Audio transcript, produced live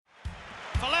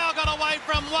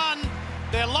from one.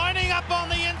 They're lining up on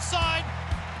the inside.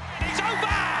 And he's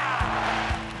over!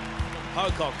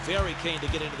 Pocock very keen to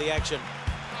get into the action.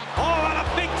 Oh, and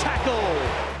a big tackle!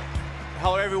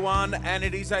 Hello everyone, and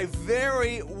it is a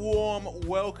very warm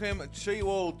welcome to you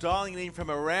all dialing in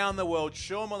from around the world.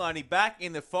 Sean Maloney back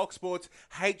in the Fox Sports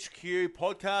HQ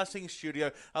podcasting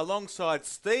studio alongside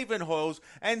Stephen Hoiles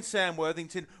and Sam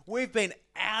Worthington. We've been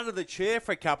out of the chair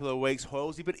for a couple of weeks,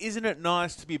 Hoilesy, but isn't it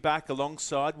nice to be back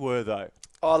alongside Wortho?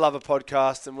 I love a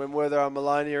podcast, and when Wortho and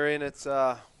Maloney are in, it's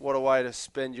what a way to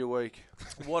spend your week.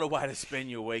 What a way to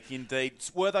spend your week, indeed.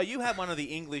 Wortho, you had one of the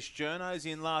English journos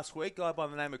in last week, a guy by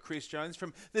the name of Chris Jones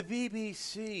from the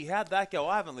BBC. How'd that go?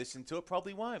 I haven't listened to it,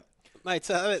 probably won't. Mate,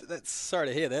 that's sorry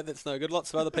to hear that. That's no good.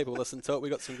 Lots of other people listened to it. We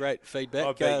got some great feedback.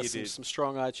 I bet you did. Some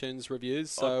strong iTunes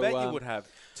reviews. So, I bet you would have,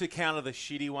 to counter the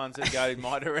shitty ones that go in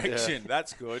my direction. Yeah.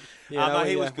 That's good. Yeah, no,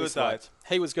 he was good, though.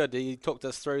 He was good. He talked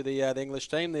us through the English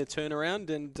team, their turnaround,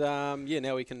 and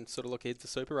now we can sort of look ahead to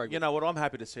Super Rugby. You know what? I'm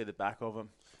happy to see the back of him.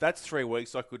 That's 3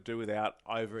 weeks I could do without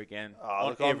over again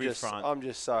on every front. I'm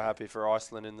just so happy for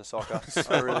Iceland in the soccer.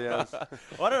 I really am.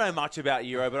 I don't know much about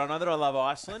Euro, but I know that I love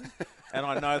Iceland, and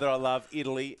I know that I love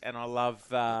Italy, and I love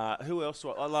who else?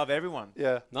 I love everyone.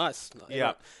 Yeah. Nice.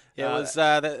 Yeah. Yeah, it was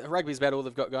the rugby's about all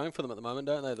they've got going for them at the moment,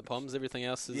 don't they? The Poms, everything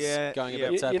else is going a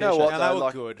bit You know what? They Though,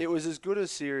 were good. It was as good a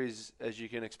series as you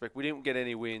can expect. We didn't get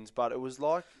any wins, but it was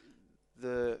like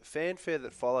the fanfare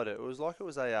that followed it. It was like it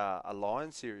was a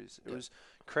Lions series. It was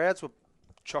crowds were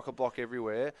chock-a-block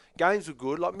everywhere. Games were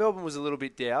good. Like Melbourne was a little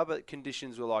bit down, but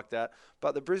conditions were like that.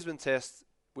 But the Brisbane Test,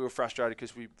 we were frustrated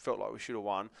because we felt like we should have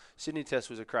won. Sydney Test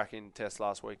was a cracking test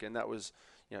last week, and that was,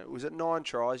 it was at 9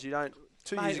 tries. You don't.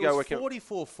 2 years ago, it was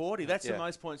 44-40. That's the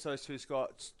most points those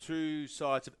two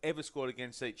sides have ever scored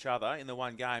against each other in the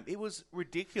one game. It was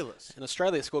ridiculous. And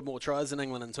Australia scored more tries than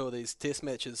England in 2 of these Test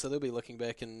matches, so they'll be looking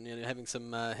back and having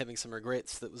some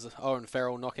regrets. That was Owen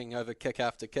Farrell knocking over kick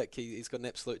after kick. He's got an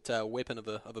absolute weapon of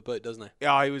a boot, doesn't he?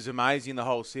 Yeah, he was amazing the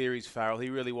whole series, Farrell. He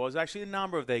really was. Actually, a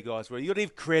number of their guys were. You've got to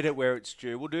give credit where it's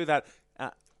due. We'll do that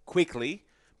quickly.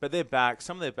 But their backs,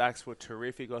 some of their backs were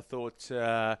terrific. I thought,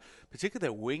 particularly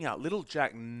their winger, Little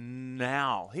Jack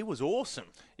Now, he was awesome.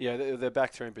 Yeah, their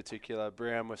back three in particular.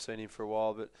 Brown, we've seen him for a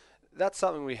while, but that's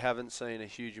something we haven't seen a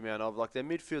huge amount of. Like, their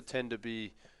midfield tend to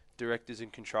be directors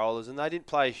and controllers, and they didn't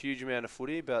play a huge amount of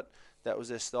footy, but that was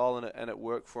their style, and it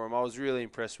worked for them. I was really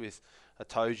impressed with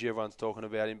Atoji. Everyone's talking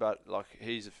about him, but like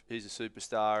he's a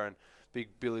superstar, and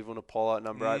big Billy Vunipola at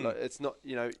number 8. Like, it's not,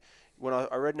 when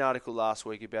I read an article last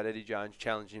week about Eddie Jones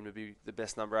challenging him to be the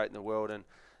best number 8 in the world, and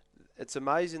it's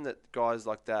amazing that guys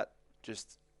like that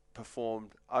just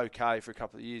performed okay for a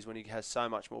couple of years when he has so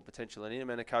much more potential in him.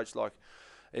 And a coach like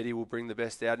Eddie will bring the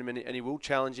best out of him, and he will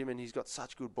challenge him, and he's got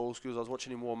such good ball skills. I was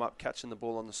watching him warm up, catching the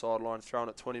ball on the sideline, throwing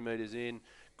it 20 metres in,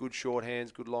 good short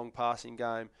hands, good long passing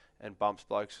game, and bumps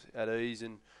blokes at ease,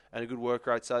 and a good work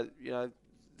rate. So,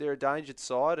 they're a dangerous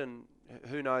side, and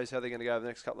who knows how they're going to go over the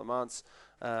next couple of months.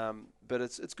 But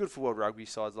it's good for World Rugby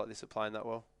sides like this are playing that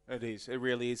well. It is. It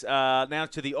really is. Now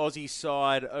to the Aussie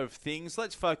side of things.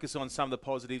 Let's focus on some of the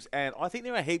positives. And I think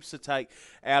there are heaps to take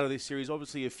out of this series.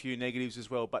 Obviously a few negatives as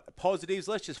well. But positives,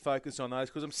 let's just focus on those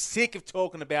because I'm sick of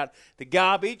talking about the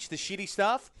garbage, the shitty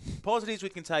stuff. Positives we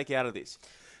can take out of this.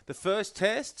 The first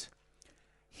test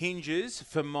hinges,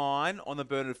 for mine, on the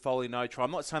Bernard Foley no try.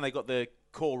 I'm not saying they got the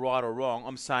call right or wrong.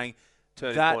 I'm saying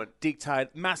dictated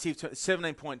massive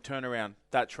 17-point turnaround.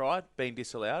 That try being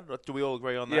disallowed. Do we all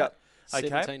agree on that? Yep. Okay.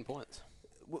 17 points.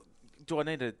 Do I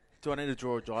need to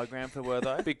draw a diagram for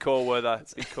Wortho? Big call,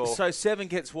 Wortho. Big call. So 7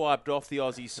 gets wiped off the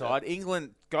Aussie side.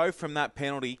 England go from that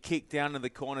penalty, kick down to the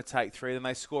corner, take 3, then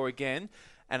they score again.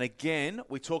 And again,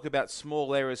 we talk about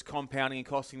small errors compounding and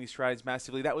costing the Australians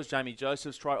massively. That was Jamie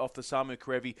Joseph's try off the Samu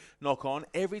Karevi knock on.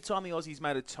 Every time the Aussies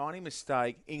made a tiny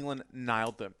mistake, England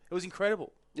nailed them. It was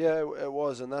incredible. Yeah, it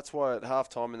was, and that's why at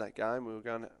half-time in that game we were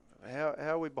going, how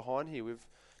are we behind here? We've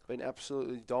been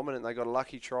absolutely dominant. They got a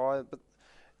lucky try, but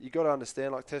you got to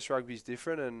understand, like, Test rugby is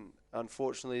different, and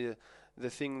unfortunately the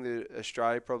thing that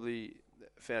Australia probably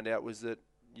found out was that,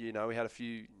 we had a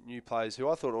few new players who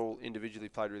I thought all individually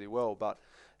played really well, but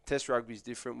Test rugby is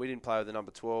different. We didn't play with the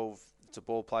number 12. It's a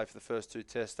ball play for the first 2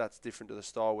 tests. That's different to the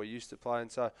style we're used to playing.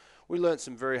 So we learnt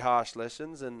some very harsh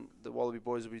lessons, and the Wallaby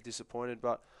boys will be disappointed,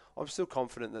 but I'm still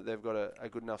confident that they've got a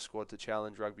good enough squad to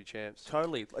challenge rugby champs.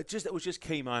 Totally. It was just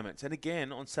key moments. And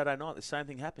again, on Saturday night, the same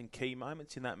thing happened. Key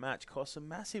moments in that match cost them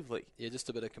massively. Yeah, just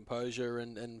a bit of composure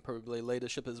and probably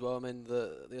leadership as well. I mean,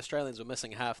 the Australians were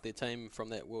missing half their team from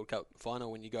that World Cup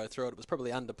final when you go through it. It was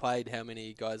probably underplayed how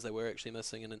many guys they were actually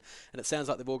missing. And it sounds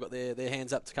like they've all got their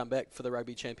hands up to come back for the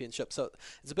Rugby Championship. So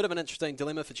it's a bit of an interesting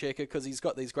dilemma for Cheika because he's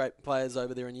got these great players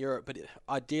over there in Europe, but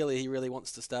ideally he really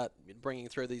wants to start bringing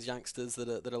through these youngsters that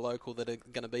are local, that are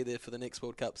going to be there for the next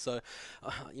World Cup. So,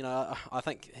 I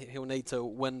think he'll need to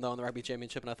win though in the Rugby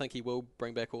Championship, and I think he will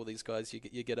bring back all these guys.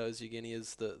 Your Giddos, your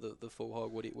Guineas, the full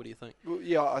hog. What do you think? Well,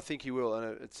 yeah, I think he will,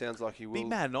 and it sounds like he will. Big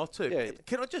man not to. Yeah.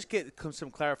 Can I just get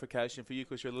some clarification for you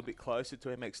because you're a little bit closer to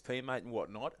him, ex-teammate and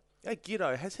whatnot?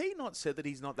 Giddo, has he not said that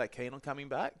he's not that keen on coming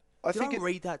back? Did I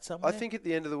read that somewhere? I think at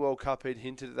the end of the World Cup he'd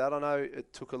hinted at that. I know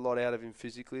it took a lot out of him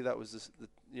physically. That was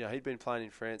he'd been playing in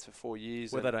France for 4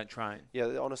 years. Where they don't train.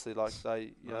 Yeah, honestly, like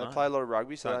they play a lot of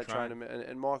rugby, so they don't train him.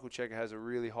 And Michael Cheika has a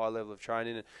really high level of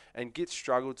training, and Git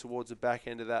struggled towards the back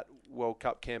end of that World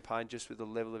Cup campaign just with the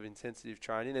level of intensity of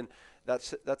training, and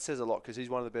that says a lot because he's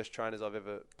one of the best trainers I've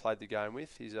ever played the game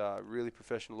with. He's really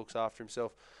professional, looks after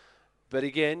himself. But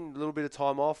again, a little bit of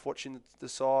time off, watching the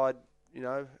side,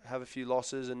 have a few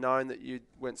losses, and knowing that you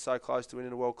went so close to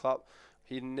winning a World Cup.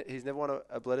 He's never won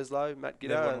a Bledisloe, Matt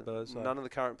Giddo. None of the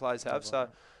current players have. So,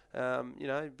 a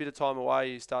bit of time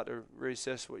away, you start to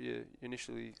reassess what you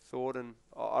initially thought, and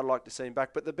I'd like to see him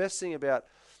back. But the best thing about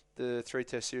the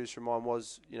 3-test series from mine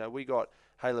was, we got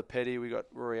Hayla Petty, we got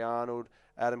Rory Arnold,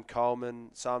 Adam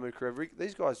Coleman, Samu Karev.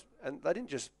 These guys, and they didn't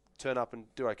just turn up and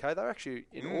do okay. They actually,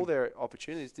 in all their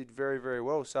opportunities, did very, very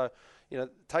well. So, it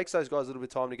takes those guys a little bit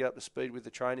of time to get up to speed with the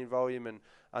training volume and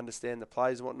understand the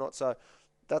plays and whatnot. So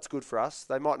that's good for us.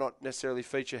 They might not necessarily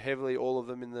feature heavily, all of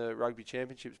them, in the rugby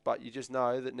championships, but you just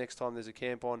know that next time there's a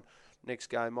camp on, next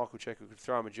game, Michael Cheika could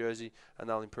throw him a jersey and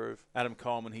they'll improve. Adam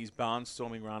Coleman, his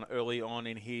barnstorming run early on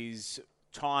in his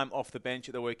time off the bench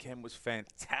at the weekend was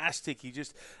fantastic. He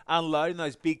just unloading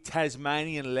those big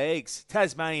Tasmanian legs.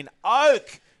 Tasmanian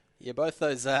oak! Yeah, both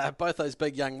those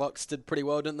big young locks did pretty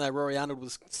well, didn't they? Rory Arnold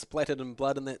was splattered in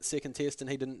blood in that second test, and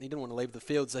he didn't want to leave the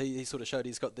field, so he sort of showed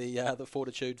he's got the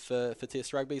fortitude for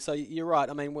Test rugby. So you're right.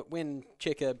 I mean, when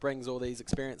Cheika brings all these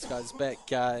experienced guys back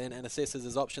and assesses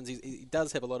his options, he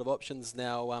does have a lot of options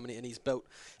now, and he's built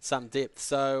some depth.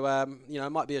 So it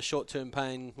might be a short-term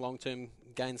pain, long-term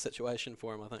gain situation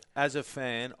for him, I think. As a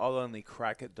fan, I'll only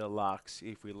crack at deluxe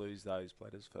if we lose those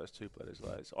first two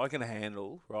Bledisloes. I can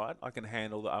handle, right? I can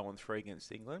handle the 0-3 against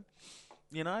England.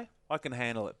 I can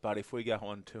handle it. But if we go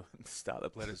on to start the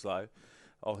Bledisloe,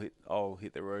 I'll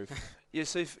hit the roof.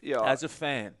 As a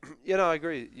fan. I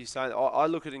agree. You're saying I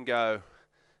look at it and go,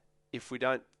 if we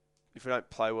don't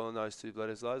play well in those two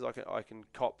Bledisloes, I can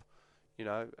cop,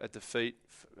 a defeat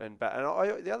and bat.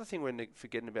 And the other thing we're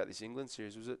forgetting about this England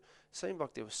series was it seemed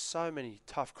like there were so many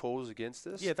tough calls against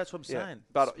us. Yeah, that's what I'm saying.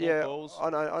 But small balls, I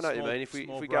know what you mean. If we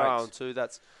go 0-2,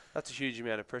 that's a huge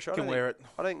amount of pressure.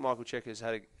 I think Michael Cheika's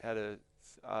had a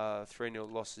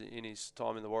 3-0 loss in his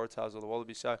time in the Waratahs or the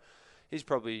Wallabies, so he's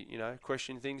probably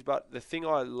questioning things. But the thing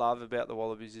I love about the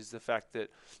Wallabies is the fact that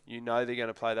they're going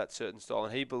to play that certain style,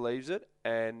 and he believes it,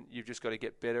 and you've just got to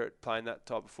get better at playing that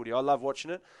type of footy. I love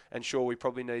watching it, and sure, we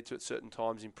probably need to at certain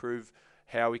times improve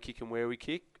how we kick and where we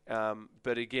kick.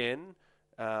 But again,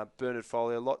 Bernard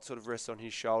Foley, a lot sort of rests on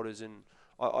his shoulders, and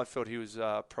I felt he was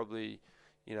probably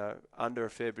under a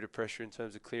fair bit of pressure in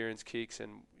terms of clearance kicks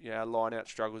and our line-out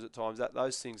struggles at times.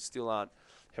 Those things still aren't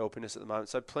helping us at the moment.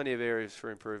 So plenty of areas for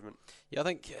improvement. Yeah, I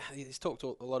think he's talked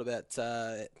a lot about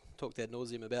talked ad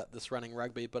nauseum about this running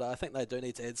rugby, but I think they do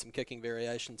need to add some kicking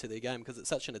variation to their game because it's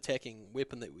such an attacking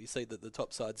weapon that we see that the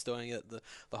top side's doing it,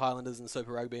 the Highlanders and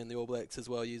Super Rugby and the All Blacks as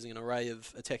well, using an array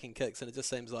of attacking kicks, and it just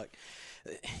seems like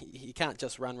you can't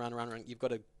just run. You've got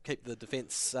to keep the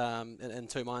defence in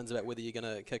two minds about whether you're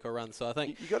going to kick or run. So I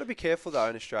think you've got to be careful though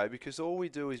in Australia because all we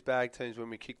do is bag teams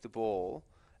when we kick the ball.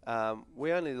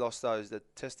 We only lost the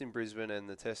test in Brisbane and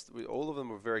the test. All of them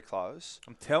were very close.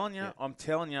 I'm telling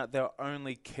you, there are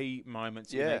only key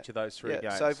moments in each of those three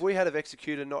games. So if we had have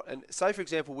executed and say for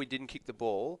example we didn't kick the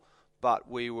ball, but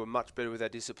we were much better with our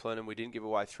discipline and we didn't give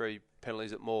away 3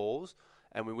 penalties at mauls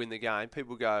and we win the game,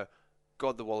 people go,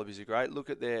 God, the Wallabies are great. Look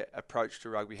at their approach to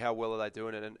rugby. How well are they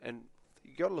doing it? And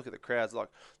you got to look at the crowds. Like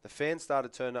the fans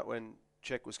started turning up when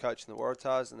Czech was coaching the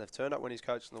Waratahs, and they've turned up when he's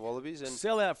coaching the Wallabies. And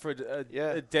sell out for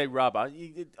a dead rubber.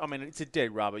 It's a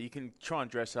dead rubber. You can try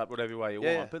and dress up whatever way you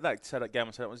want, but that game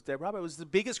on Saturday was dead rubber. It was the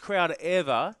biggest crowd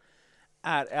ever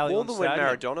at Allianz More than when Stadium.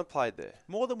 Maradona played there.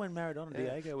 More than when Maradona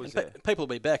Diego was there. People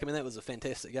will be back. I mean, that was a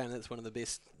fantastic game. That's one of the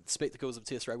best spectacles of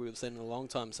Test rugby we've seen in a long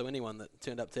time. So anyone that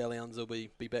turned up to Allianz will be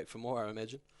back for more, I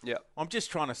imagine. Yeah. I'm just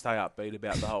trying to stay upbeat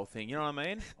about the whole thing. You know what I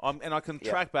mean? And I can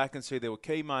track back and see there were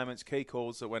key moments, key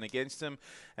calls that went against them,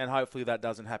 and hopefully that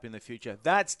doesn't happen in the future.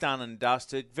 That's done and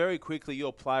dusted. Very quickly,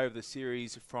 your player of the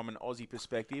series from an Aussie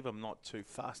perspective. I'm not too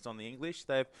fussed on the English.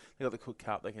 They've got the Cook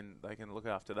Cup. They can look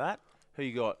after that. Who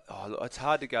you got? Oh, look, it's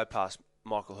hard to go past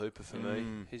Michael Hooper for me.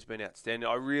 He's been outstanding.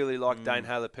 I really like Dane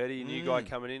Haylett-Petty, new guy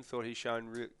coming in. Thought he's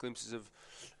shown glimpses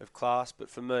of class. But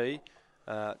for me,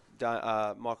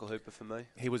 Michael Hooper for me.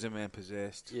 He was a man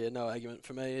possessed. Yeah, no argument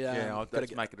for me.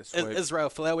 Let's make it a sweep. Israel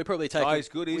Folau, we probably take him. He's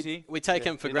good, is he? We take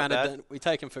him for granted. We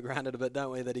take him for granted a bit,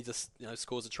 don't we? That he just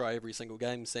scores a try every single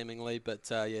game, seemingly. But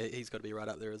he's got to be right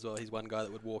up there as well. He's one guy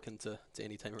that would walk into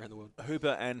any team around the world.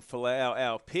 Hooper and Folau,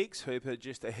 our picks. Hooper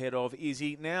just ahead of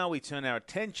Izzy. Now we turn our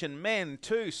attention, men,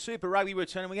 to Super Rugby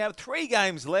returning. We have 3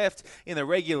 games left in the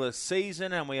regular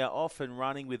season, and we are off and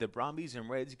running with the Brumbies and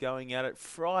Reds going at it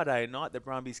Friday night. The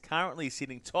Brumbies currently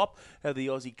sitting top of the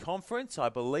Aussie Conference. I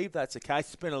believe that's the case.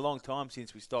 It's been a long time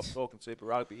since we stopped talking Super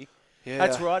Rugby. Yeah.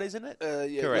 That's right, isn't it?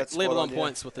 Yeah, correct. Level on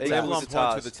points with the Tars. Level on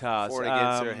points with the Tars. 4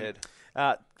 against, they're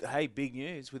ahead. Hey, big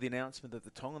news with the announcement that the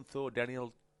Tongan Thor,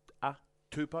 Daniel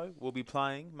Tupou, will be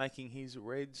playing, making his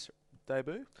Reds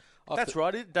debut. That's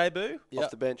right, debut. Yep.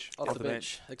 Off the bench. Off the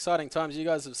bench. Exciting times. You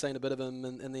guys have seen a bit of him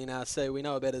in the NRC. We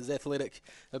know about his athletic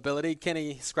ability. Can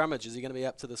he scrummage? Is he going to be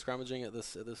up to the scrummaging at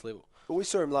this level? Well, we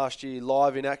saw him last year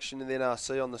live in action in the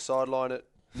NRC on the sideline at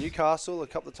Newcastle. A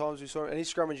couple of times we saw him, and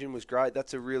his scrummaging was great.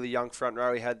 That's a really young front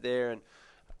row he had there. And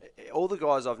all the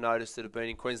guys I've noticed that have been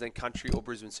in Queensland Country or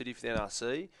Brisbane City for the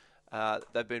NRC,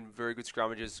 they've been very good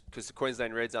scrummagers because the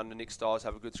Queensland Reds under Nick Stiles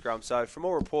have a good scrum. So from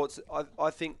all reports, I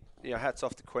think, hats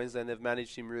off to Queensland. They've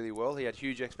managed him really well. He had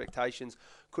huge expectations.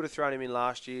 Could have thrown him in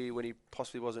last year when he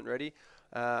possibly wasn't ready.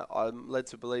 I'm led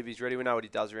to believe he's ready. We know what he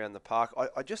does around the park.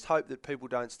 I just hope that people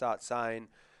don't start saying,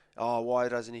 why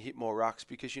doesn't he hit more rucks?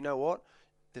 Because you know what?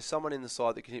 There's someone in the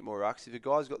side that can hit more rucks. If a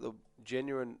guy's got the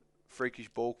genuine freakish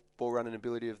ball running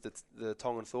ability of the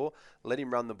Tongan Thor, let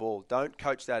him run the ball. Don't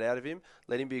coach that out of him.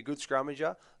 Let him be a good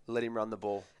scrummager. Let him run the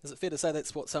ball. Is it fair to say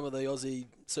that's what some of the Aussie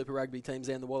Super Rugby teams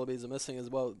and the Wallabies are missing as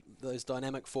well? Those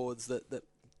dynamic forwards that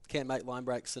can make line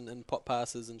breaks and pop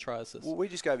passes and try assists. Well, we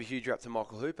just gave a huge rap to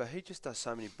Michael Hooper. He just does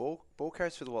so many ball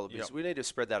carries for the Wallabies. Yep. We need to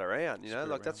spread that around.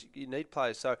 You need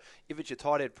players. So if it's your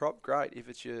tight head prop, great. If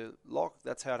it's your lock,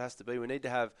 that's how it has to be. We need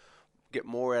to get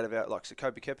more out of our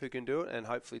Kobe Kepu can do it, and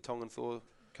hopefully Tongan Thor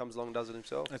comes along and does it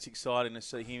himself. That's exciting to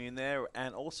see him in there,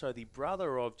 and also the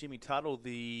brother of Jimmy Tuttle,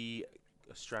 the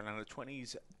Australian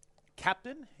under-20s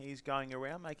captain. He's going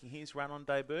around making his run on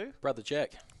debut. Brother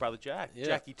Jack, yeah.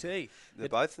 Jackie T. They're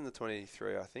both in the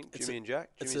 23, I think. Jimmy and Jack.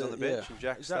 Jimmy's on the bench and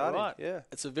Jack's starting. Right? Yeah.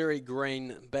 It's a very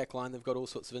green backline. They've got all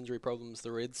sorts of injury problems,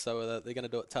 the Reds, so they're going to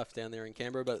do it tough down there in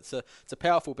Canberra. But it's a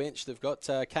powerful bench. They've got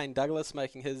Kane Douglas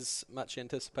making his much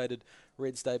anticipated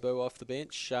Reds debut off the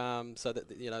bench. So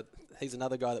that he's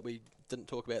another guy that we didn't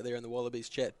talk about there in the Wallabies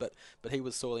chat, but he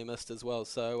was sorely missed as well.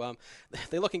 So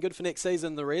they're looking good for next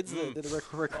season. The Reds, they're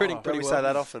recruiting pretty well. Don't we say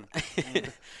that often?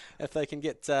 If they can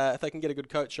get a good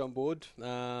coach on board,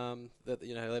 they'll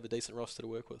have a decent roster to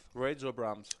work with. Reds or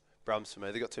Brums? Brums for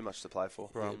me. They've got too much to play for.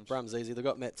 Brums easy. They've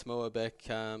got Matt Tamua back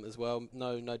as well.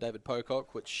 No David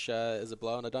Pocock, which is a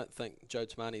blow, and I don't think Joe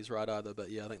Tamani's right either. But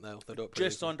yeah, I think they'll do it pretty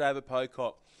Just on David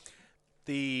Pocock,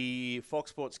 the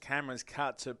Fox Sports cameras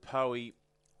cut to Poey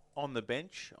on the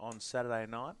bench on Saturday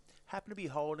night. Happened to be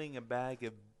holding a bag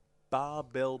of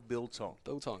Barbell Biltong.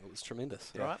 Biltong, it was tremendous.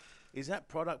 Yeah. Right? Is that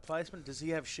product placement? Does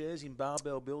he have shares in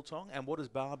Barbell Biltong? And what does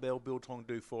Barbell Biltong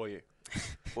do for you?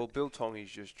 Well, biltong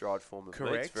is just dried form of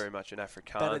meat. It's very much an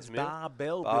Afrikaans But it's meal.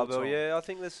 Barbell Biltong. Biltong. Yeah, I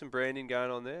think there's some branding going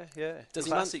on there. Yeah, Does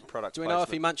classic product. Do we know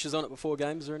if he munches on it before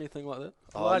games or anything like that?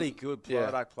 Bloody good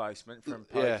product placement from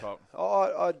Pocock.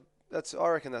 I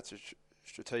reckon that's a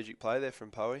strategic play there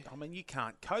from Poey. I mean, you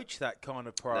can't coach that kind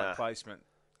of product placement.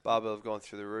 Barbell have gone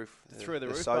through the roof. Through the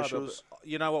roof. Socials.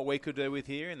 You know what we could do with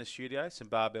here in the studio? Some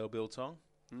Barbell Biltong.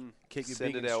 Keep you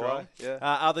Send big it and our strong. way. Yeah.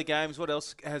 Other games, what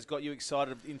else has got you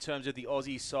excited in terms of the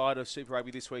Aussie side of Super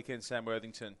Rugby this weekend, Sam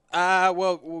Worthington?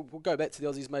 Well, we'll go back to the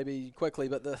Aussies maybe quickly,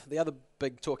 but the other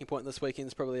big talking point this weekend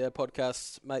is probably our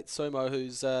podcast mate Sumo,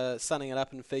 who's sunning it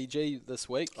up in Fiji this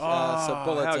week. So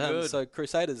bullet to him. Good. So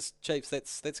Crusaders Chiefs,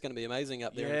 that's going to be amazing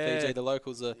up there in Fiji. The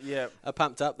locals are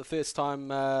pumped up. The first time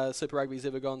Super Rugby's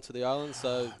ever gone to the island,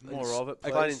 so more of it.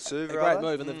 Playing in Suva, a great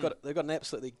move, and they've got an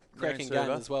absolutely cracking game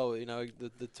as well. You know,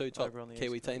 the two top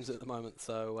Kiwi teams at the moment.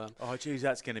 So oh, geez,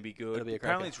 that's going to be good. It'll be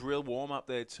Apparently, it's real warm up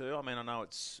there too. I mean, I know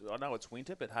it's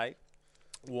winter, but hey,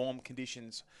 warm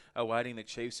conditions awaiting the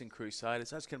Chiefs and Crusaders.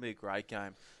 That's going to be a great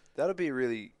game. That'll be a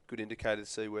really good indicator to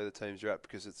see where the teams are at,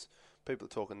 because it's people are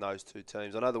talking those two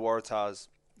teams. I know the Waratahs,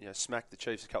 smacked the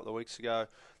Chiefs a couple of weeks ago.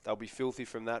 They'll be filthy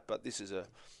from that, but this is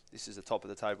a top of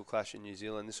the table clash in New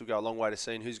Zealand. This will go a long way to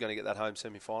seeing who's going to get that home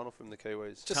semi-final from the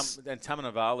Kiwis. And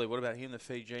Tamanavali, what about him, the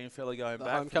Fijian fella going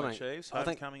back from the Chiefs?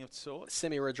 Homecoming of sorts.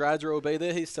 Semi Radradra will be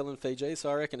there. He's still in Fiji, so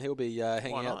I reckon he'll be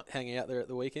hanging out there at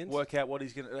the weekend. Work out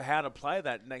how to play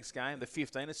that next game. The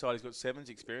 15er side, he's got sevens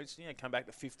experience. Come back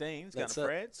to 15s, going to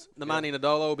France. Namani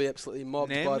Nadola will be absolutely mobbed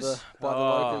by the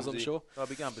locals, I'm sure. I'll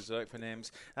be going berserk for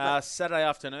Nems. Saturday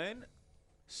afternoon,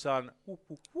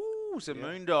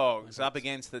 Moondogs up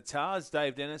against the Tars.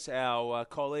 Dave Dennis, our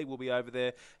colleague, will be over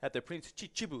there at the Prince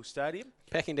Chichibu Stadium.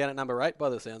 Packing down at number 8 by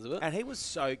the sounds of it. And he was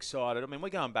so excited. I mean, we're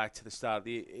going back to the start of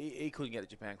the year. He couldn't get to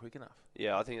Japan quick enough.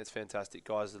 Yeah, I think it's fantastic.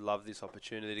 Guys that love this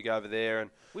opportunity to go over there. And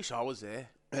wish I was there.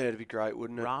 Yeah, it'd be great,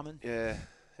 wouldn't it? Ramen. Yeah.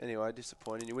 Anyway,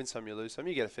 disappointing. You win some, you lose some.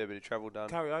 You get a fair bit of travel done.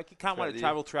 Karaoke. Can't wait to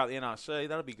travel throughout the NRC.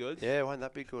 That'll be good. Yeah, won't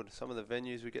that be good? Some of the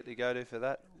venues we get to go to for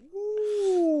that.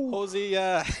 Horsey,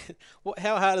 how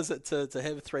hard is it to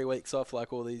have 3 weeks off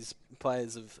like all these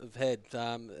players have had?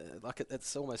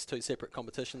 It's almost 2 separate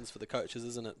competitions for the coaches,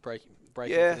 isn't it? Breaking for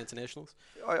the internationals.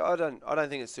 I don't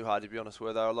think it's too hard, to be honest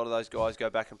with you. A lot of those guys go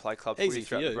back and play club footy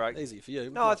throughout the break. Easy for you.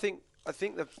 No, I think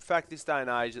the fact this day and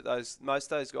age that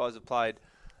most of those guys have played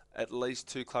at least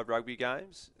 2 club rugby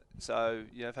games. So,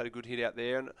 I've had a good hit out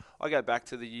there. And I go back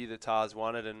to the year the Tars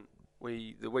won it, and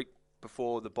the week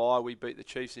before the bye, we beat the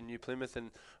Chiefs in New Plymouth,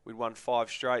 and we'd won 5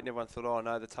 straight, and everyone thought, oh,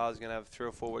 no, the Tars are going to have 3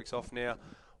 or 4 weeks off now.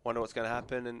 Wonder what's going to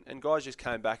happen. And guys just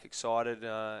came back excited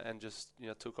and just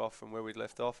took off from where we'd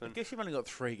left off. And I guess you've only got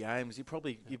 3 games.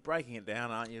 You're breaking it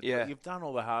down, aren't you? Yeah. You've done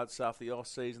all the hard stuff, the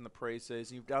off-season, the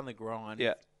pre-season. You've done the grind.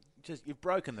 Yeah. You've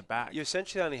broken the back. You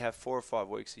essentially only have 4 or 5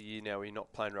 weeks a year now where you're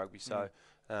not playing rugby, so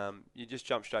you just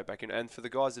jump straight back in. And for the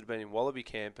guys that have been in Wallaby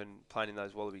camp and playing in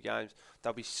those Wallaby games,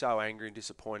 they'll be so angry and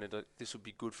disappointed. This would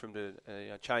be good for them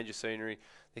to change of scenery.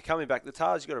 They're coming back. The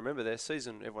Tars, you've got to remember, their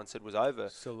season, everyone said, was over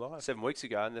Still alive. 7 weeks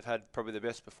ago, and they've had probably the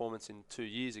best performance in 2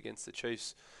 years against the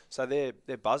Chiefs. So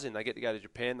they're buzzing. They get to go to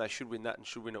Japan. They should win that and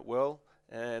should win it well.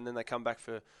 And then they come back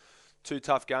for 2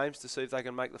 tough games to see if they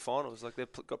can make the finals. Like, they've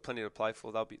got plenty to play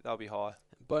for. They'll be high.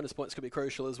 Bonus points could be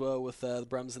crucial as well with the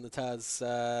Brums and the Tars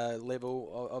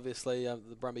level. Obviously,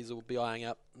 the Brumbies will be eyeing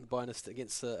up the bonus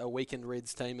against a weakened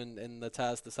Reds team, and the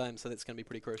Tars the same, so that's going to be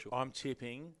pretty crucial. I'm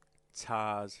tipping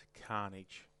Tars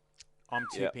carnage. I'm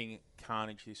tipping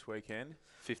carnage this weekend.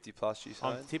 50 plus, you say?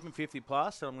 I'm tipping 50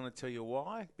 plus, and I'm going to tell you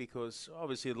why. Because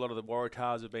obviously a lot of the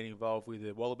Waratahs have been involved with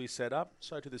the Wallaby setup.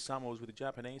 So do the Samoas with the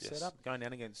Japanese setup, going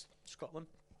down against Scotland.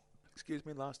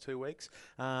 Last 2 weeks.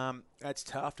 It's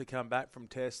tough to come back from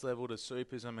test level to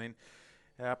supers. I mean,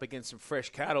 up against some fresh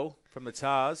cattle from the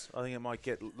Tars. I think it might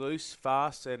get loose,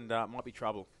 fast, and might be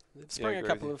trouble. They've sprung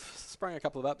a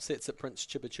couple of upsets at Prince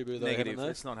Chibu, though. Negative.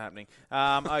 It's not happening.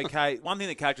 Okay, one thing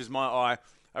that catches my eye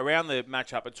around the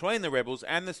matchup between the Rebels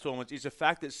and the Stormers is the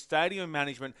fact that stadium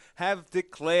management have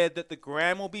declared that the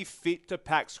ground will be fit to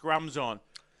pack scrums on.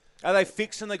 Are they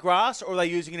fixing the grass, or are they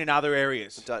using it in other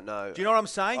areas? I don't know. Do you know what I'm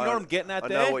saying? You know what I'm getting at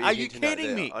there? Are you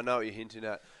kidding me? I know what you're hinting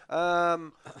at.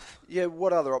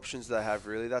 What other options do they have,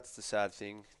 really? That's the sad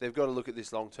thing. They've got to look at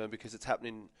this long term because it's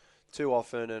happening too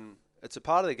often, and it's a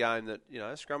part of the game that,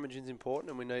 scrummaging is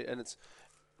important, and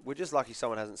we're just lucky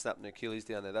someone hasn't snapped an Achilles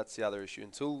down there. That's the other issue.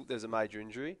 Until there's a major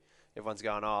injury, everyone's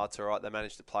going, oh, it's all right, they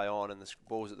managed to play on, and the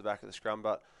ball's at the back of the scrum,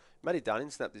 but Matty Dunning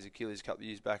snapped his Achilles a couple of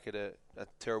years back at a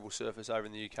terrible surface over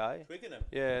in the UK. Twickenham?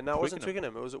 Yeah, no, it wasn't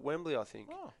Twickenham. It was at Wembley, I think.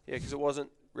 Oh. Yeah, because it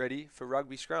wasn't ready for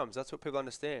rugby scrums. That's what people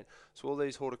understand. So all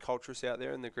these horticulturists out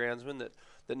there and the groundsmen that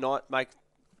make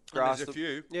grass. There's a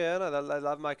few. Yeah, I know. They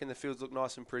love making the fields look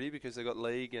nice and pretty because they've got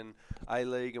league and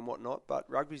A-League and whatnot. But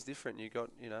rugby's different. You've got,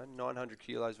 900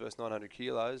 kilos versus 900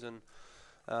 kilos. And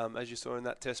as you saw in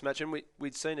that test match, and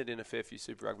we'd seen it in a fair few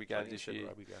Super Rugby games this year.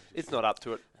 It's not up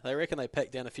to it. They reckon they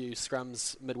packed down a few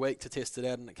scrums midweek to test it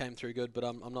out, and it came through good. But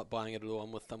I'm not buying it at all.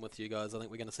 I'm with you guys. I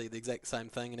think we're going to see the exact same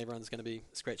thing, and everyone's going to be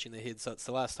scratching their heads. So it's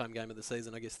the last home game of the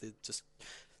season. I guess they're just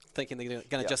thinking they're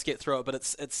going to just get through it, but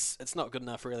it's not good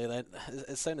enough really.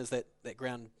 As soon as that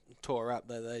ground tore up,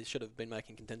 they should have been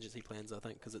making contingency plans, I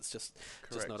think, because it's just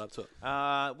not up to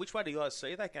it. Which way do you guys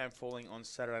see that game falling on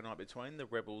Saturday night between the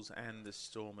Rebels and the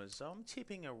Stormers? I'm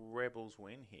tipping a Rebels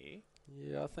win here.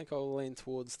 Yeah, I think I'll lean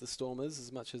towards the Stormers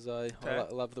as much as I Okay.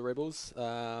 love the Rebels.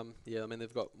 Yeah, I mean,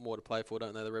 they've got more to play for,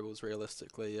 don't they? The Rebels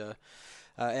realistically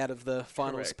out of the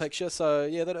finals Correct. picture. So,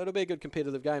 yeah, it'll be a good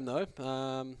competitive game, though.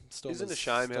 Stormers, Isn't it a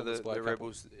shame how Stormers by a the couple.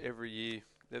 Rebels every year,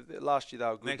 last year they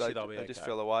were good, Next year they'll be they just okay.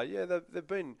 fell away. Yeah,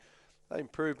 they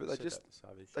improved, but I they said that to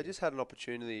Savage, they yeah. just had an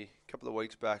opportunity a couple of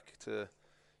weeks back to,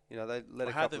 they let I a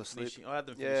had couple them of slip. finishing. I had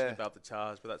them Yeah. finishing above the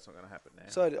Tars, but that's not going to happen now.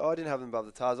 So I didn't have them above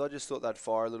the Tars. I just thought they'd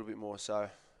fire a little bit more. So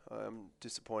I'm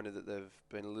disappointed that they've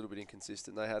been a little bit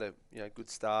inconsistent. They had a good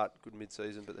start, good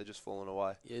mid-season, but they're just fallen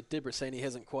away. Yeah, Debrasini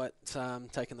hasn't quite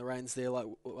taken the reins there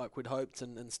like we'd hoped,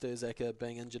 and Sturzaker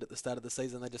being injured at the start of the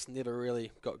season, they just never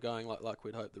really got going like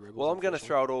we'd hoped, the Rebels. Well, I'm going to unfortunately.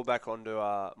 throw it all back onto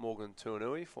Morgan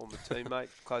Tuanui, former teammate,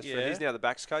 close friend. Yeah. He's now the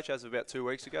backs coach as of about 2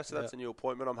 weeks ago, so that's a new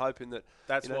appointment. I'm hoping that...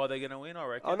 That's why they're going to win, I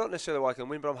reckon. I'm not necessarily why they can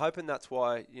win, but I'm hoping that's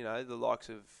why, the likes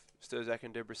of Sturzaker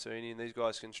and Debrasini and these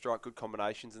guys can strike good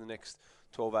combinations in the next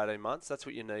 12, 18 months. That's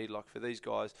what you need, like, for these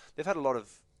guys. They've had a lot of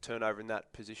turnover in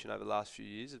that position over the last few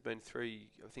years. There's been 3,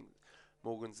 I think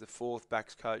Morgan's the 4th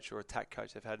backs coach or attack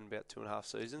coach they've had in about 2.5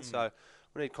 seasons. So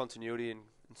we need continuity and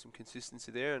some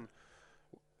consistency there. And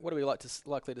What are we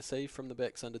likely to see from the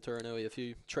backs under Turanui? A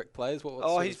few trick plays?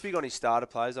 he's big on his starter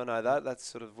plays, I know that. That's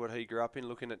sort of what he grew up in,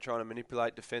 looking at trying to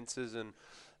manipulate defences and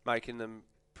making them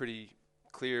pretty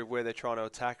clear of where they're trying to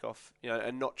attack off,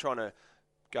 and not trying to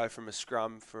go from a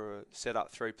scrum for a set up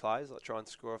 3 plays, like try and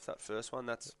score off that first one.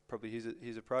 That's probably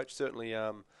his approach. Certainly,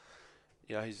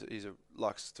 he's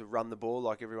likes to run the ball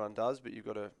like everyone does, but you've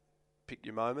got to pick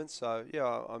your moments. So,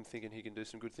 yeah, I'm thinking he can do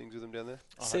some good things with them down there.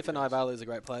 Stephen Hoiles is a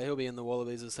great player. He'll be in the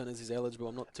Wallabies as soon as he's eligible.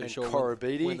 I'm not too And sure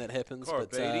Korobidi. when that happens.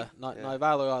 Korobidi. But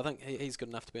Hoiles, I think he's good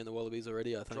enough to be in the Wallabies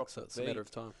already, I think. Drop So it's the a V. matter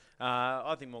of time.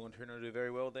 I think Morgan Turner will do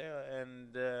very well there,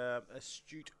 and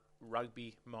astute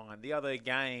rugby mind. The other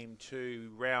game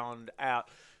to round out,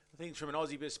 I think from an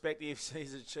Aussie perspective,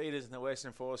 sees the Cheetahs and the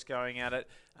Western Force going at it.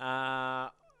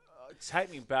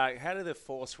 Take me back. How did the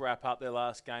Force wrap up their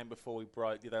last game before we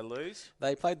broke? Did they lose?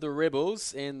 They played the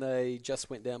Rebels, and they just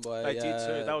went down by They did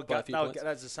too. They were by a few points.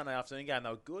 that's a Sunday afternoon game. They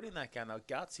were good in that game. They were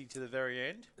gutsy to the very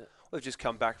end. They've just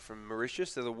come back from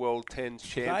Mauritius. They're the World 10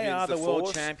 champions. They are the world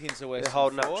Force. champions. The Western They're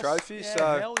holding Force. up trophies. Yeah,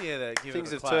 So hell yeah, they're giving things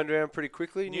it a have clap. turned around pretty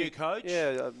quickly. New coach.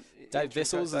 Yeah. Dave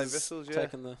Vessels Dave is Vessels, yeah.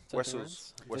 taking the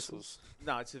Wessels. reins.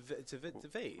 No, it's a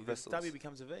V. Vessels. The W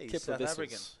becomes a V. Kepler South Vessels.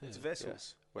 African. Yeah. It's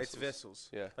Vessels. Yeah. It's Vessels.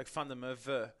 Yeah. Like Fundamental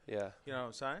V. Yeah. You know what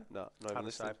I'm saying? No, not even Hard to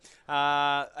listening. say.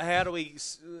 How do we?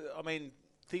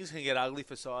 Things can get ugly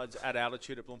for sides at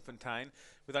altitude at Bloemfontein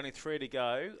with only 3 to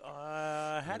go.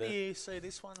 How do you see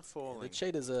this one falling? The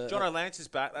Cheetahs are John O'Lance is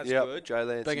back. That's Yep, good. Jay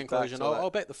Lance big is inclusion. back, so I'll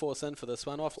back the Force in for this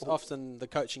one. Often the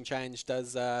coaching change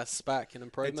does spark an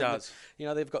improvement. It does.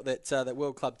 But, they've got that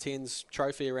World Club 10s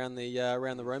trophy around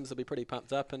the rooms. They'll be pretty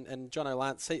pumped up. And John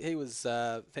O'Lance, he was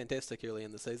fantastic early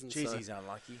in the season. Jeez, so he's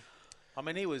unlucky. I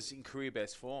mean, he was in career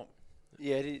best form.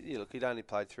 Yeah, look, he'd only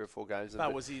played 3 or 4 games.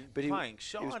 But was he playing?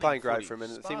 He was playing great for him.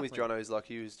 And the thing with Jono is like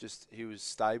he was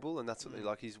stable, and that's what they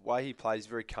like. His way he plays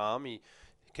very calm. He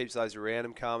keeps those around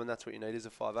him calm, and that's what you need as a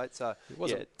 5'8". So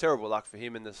terrible luck for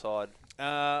him in the side.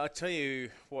 I tell you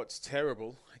what's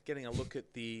terrible. Getting a look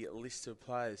at the list of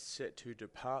players set to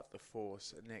depart the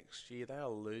Force next year, they are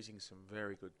losing some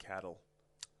very good cattle.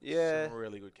 Yeah. Some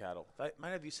really good cattle. Mate,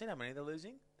 have you seen how many they're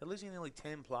losing? They're losing nearly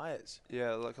 10 players.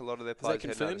 Yeah, like a lot of their players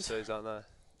heading confirmed? overseas, aren't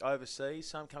they? Overseas,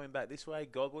 some coming back this way.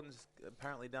 Godwin's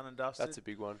apparently done and dusted. That's a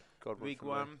big one. Godwin big from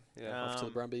one. there. Yeah. off to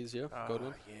the Brumbies,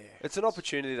 Godwin. Yeah. It's an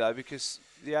opportunity though, because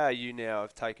the ARU now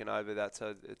have taken over that,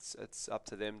 so it's up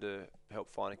to them to help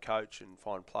find a coach and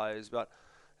find players. But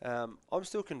I'm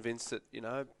still convinced that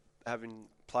having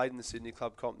played in the Sydney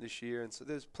Club Comp this year, and so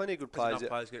there's plenty of good There's players. enough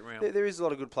players getting around. There is a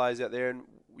lot of good players out there, and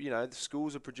the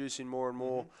schools are producing more and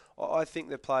more. I think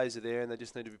the players are there, and they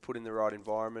just need to be put in the right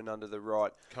environment under the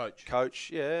right coach.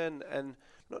 Yeah, and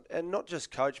not just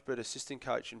coach, but assistant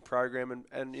coach and program.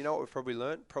 And you know what we've probably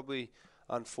learnt? Probably,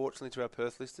 unfortunately, to our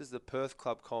Perth listers, the Perth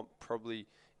Club Comp probably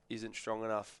isn't strong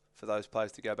enough for those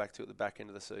players to go back to at the back end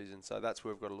of the season. So that's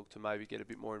where we've got to look to maybe get a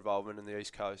bit more involvement in the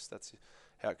East Coast. That's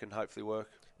how it can hopefully work.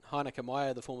 Heineke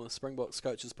Meyer, the former Springboks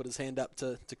coach, has put his hand up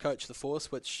to coach the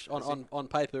Force, which on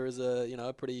paper is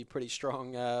a pretty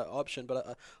strong option.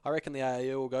 But I reckon the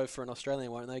AAU will go for an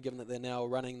Australian, won't they? Given that they're now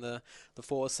running the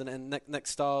Force, and Nick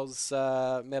Stiles,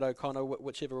 Matt O'Connor,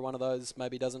 whichever one of those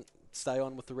maybe doesn't stay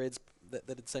on with the Reds,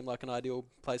 that'd seem like an ideal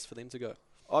place for them to go.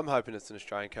 I'm hoping it's an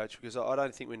Australian coach, because I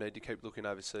don't think we need to keep looking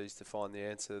overseas to find the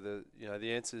answer.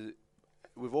 The answer.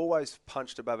 We've always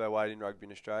punched above our weight in rugby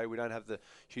in Australia. We don't have the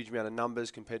huge amount of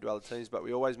numbers compared to other teams, but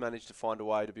we always manage to find a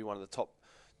way to be one of the top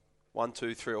 1,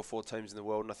 2, 3 or 4 teams in the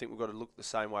world, and I think we've got to look the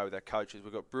same way with our coaches.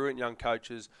 We've got brilliant young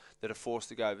coaches that are forced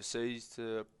to go overseas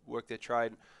to work their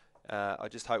trade. I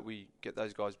just hope we get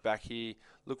those guys back here.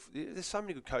 Look, there's so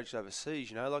many good coaches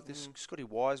overseas, like this Scotty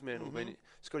Wiseman,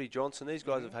 Scotty Johnson. These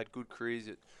guys have had good careers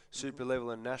at super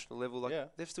level and national level.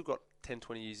 They've still got 10,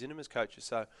 20 years in them as coaches.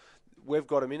 So we've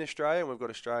got them in Australia, and we've got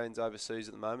Australians overseas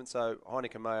at the moment. So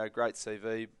Heineken Mayo, great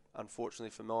CV. Unfortunately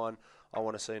for mine, I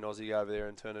want to see an Aussie go over there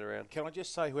and turn it around. Can I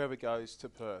just say, whoever goes to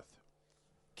Perth,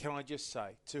 can I just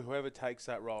say to whoever takes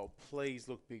that role, please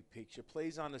look big picture.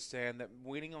 Please understand that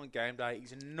winning on game day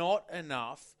is not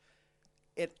enough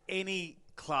at any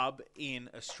club in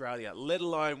Australia, let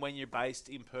alone when you're based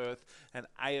in Perth, an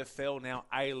AFL, now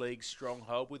A-League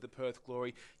stronghold with the Perth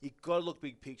Glory. You've got to look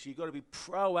big picture. You've got to be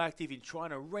proactive in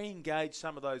trying to re-engage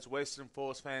some of those Western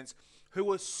Force fans who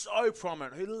were so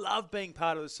prominent, who love being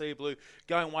part of the Sea Blue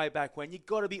going way back when. You've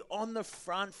got to be on the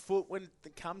front foot when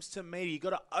it comes to media. You've got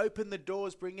to open the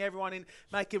doors, bring everyone in,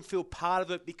 make them feel part of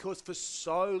it, because for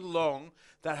so long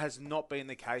that has not been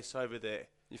the case over there.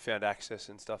 You found access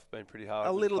and stuff been pretty hard.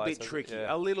 A little bit tricky.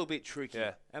 Yeah. A little bit tricky.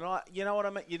 Yeah. And you know what I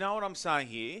mean? You know what I'm saying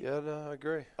here? Yeah, no, I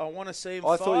agree. I want to see him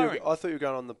I firing. thought you were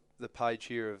going on the page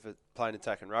here of playing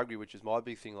attack and rugby, which is my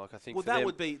big thing. Like I think. Well,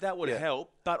 that would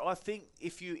help. But I think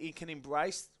if you can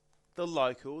embrace the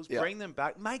locals, bring them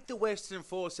back, make the Western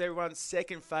Force everyone's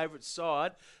second favourite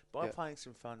side by playing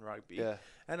some fun rugby. Yeah.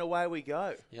 And away we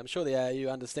go. Yeah, I'm sure the AU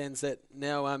understands that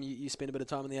now. You spend a bit of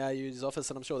time in the AU's office,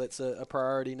 and I'm sure that's a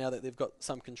priority now that they've got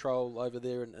some control over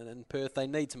there in Perth. They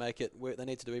need to make it work. They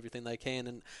need to do everything they can,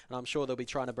 and I'm sure they'll be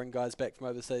trying to bring guys back from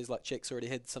overseas, like Czech's already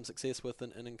had some success with,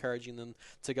 and encouraging them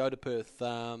to go to Perth.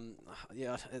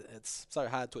 It's so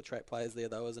hard to attract players there,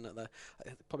 though, isn't it?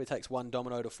 It probably takes one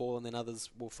domino to fall, and then others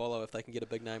will follow if they can get a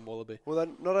big name Wallaby. Well,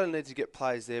 they not only need to get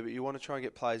players there, but you want to try and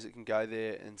get players that can go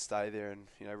there and stay there and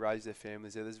raise their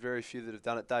families there. There's very few that have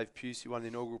done it. Dave Pusey, one of the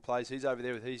inaugural players, he's over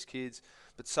there with his kids.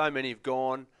 But so many have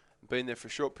gone, been there for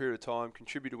a short period of time,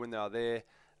 contributed when they were there.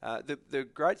 The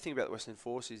great thing about the Western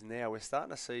Force is now we're starting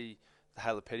to see the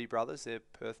Halapeti brothers. They're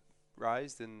Perth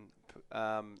raised, and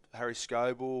Harry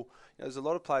Scoble. There's a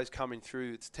lot of players coming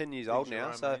through. It's 10 years old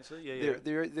now, so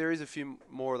there is a few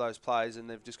more of those players, and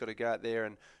they've just got to go out there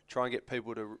and try and get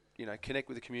people to connect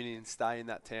with the community and stay in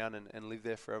that town and live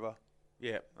there forever.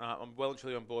 Yeah, I'm well and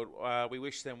truly on board. We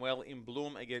wish them well in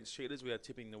Bloom against Cheetahs. We are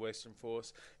tipping the Western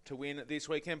Force to win this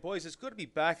weekend. Boys, it's good to be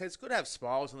back. It's good to have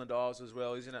smiles on the dials as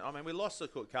well, isn't it? I mean, we lost the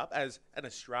Cook Cup as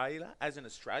Australia. It's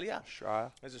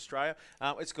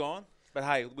gone. But,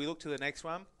 hey, we look to the next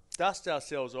one. Dust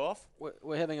ourselves off.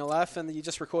 We're having a laugh, and you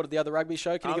just recorded the other rugby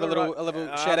show. Can you give a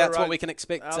little shout out to what we can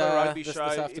expect this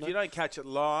afternoon? If you don't catch it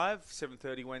live,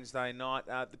 7:30 Wednesday night,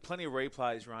 plenty of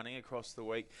replays running across the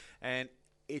week, and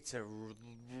it's a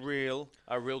real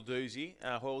doozy.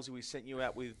 Hoiles, we sent you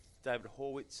out with David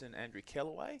Horwitz and Andrew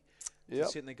Kellaway to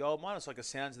sit in the gold mine. It's like a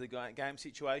sounds of the game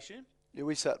situation. Yeah,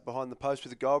 we sat behind the post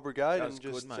with the Gold Brigade and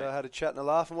just had a chat and a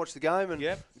laugh and watched the game. And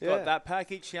got that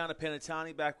package. Shiana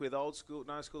Penatani back with old school,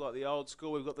 no school like the old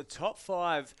school. We've got the top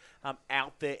 5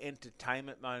 out there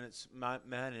entertainment moments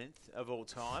of all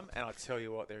time. And I tell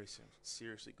you what, there is some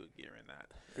seriously good gear in that.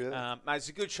 Really? Mate, it's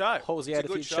a good show. Halsey had a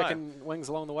few chicken wings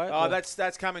along the way. Oh,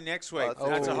 that's coming next week.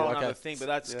 That's a whole other thing, but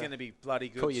that's going to be bloody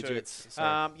good Call your too. Jets.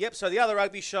 So the other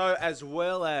rugby show, as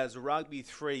well as Rugby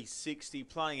 360,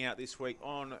 playing out this week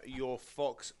on your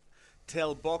Fox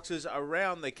Tel boxes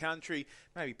around the country.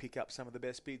 Maybe pick up some of the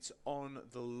best bits on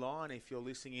the line if you're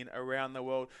listening in around the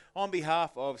world. On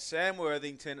behalf of Sam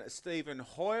Worthington, Stephen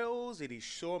Hoiles, it is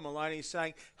Sean Maloney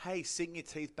saying, hey, sink your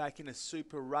teeth back into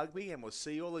Super Rugby, and we'll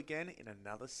see you all again in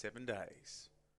another 7 days.